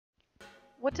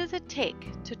What does it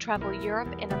take to travel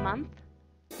Europe in a month?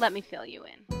 Let me fill you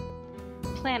in.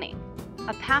 Planning,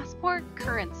 a passport,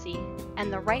 currency,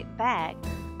 and the right bag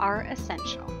are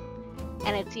essential.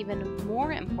 And it's even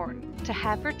more important to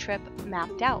have your trip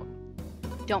mapped out.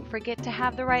 Don't forget to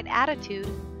have the right attitude.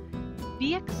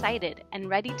 Be excited and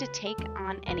ready to take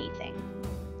on anything.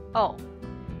 Oh,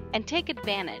 and take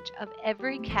advantage of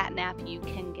every catnap you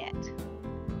can get.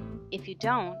 If you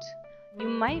don't, you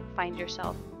might find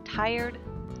yourself tired,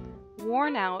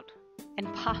 worn out,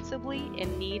 and possibly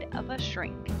in need of a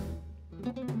shrink.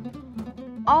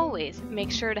 Always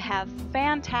make sure to have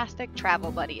fantastic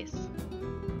travel buddies.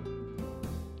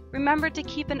 Remember to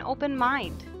keep an open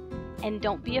mind and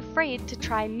don't be afraid to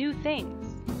try new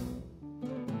things.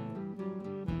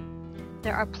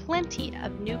 There are plenty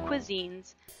of new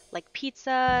cuisines like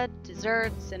pizza,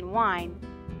 desserts, and wine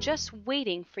just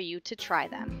waiting for you to try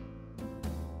them.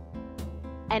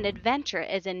 And adventure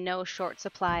is in no short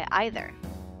supply either.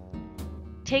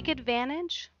 Take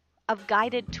advantage of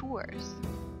guided tours.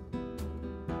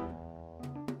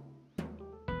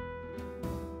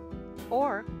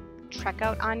 Or trek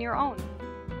out on your own,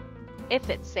 if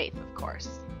it's safe, of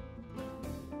course.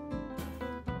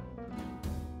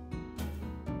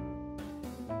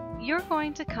 You're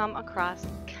going to come across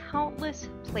countless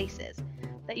places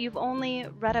that you've only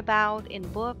read about in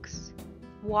books,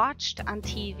 watched on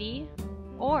TV,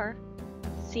 or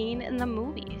seen in the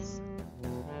movies.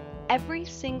 Every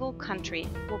single country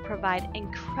will provide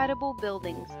incredible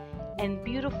buildings and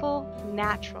beautiful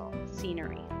natural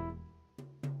scenery.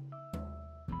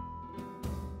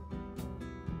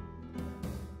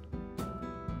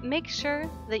 Make sure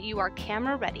that you are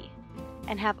camera ready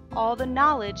and have all the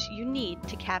knowledge you need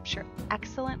to capture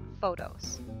excellent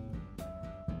photos.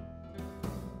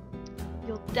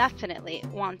 You'll definitely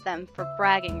want them for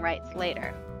bragging rights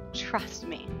later, trust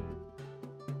me.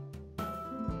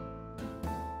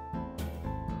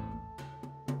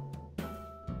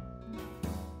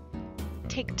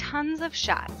 Take tons of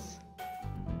shots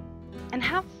and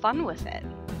have fun with it.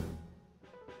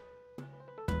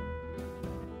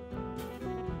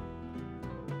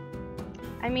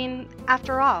 I mean,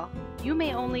 after all, you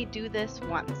may only do this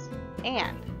once,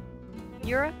 and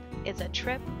Europe is a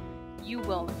trip you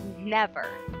will never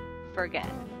forget.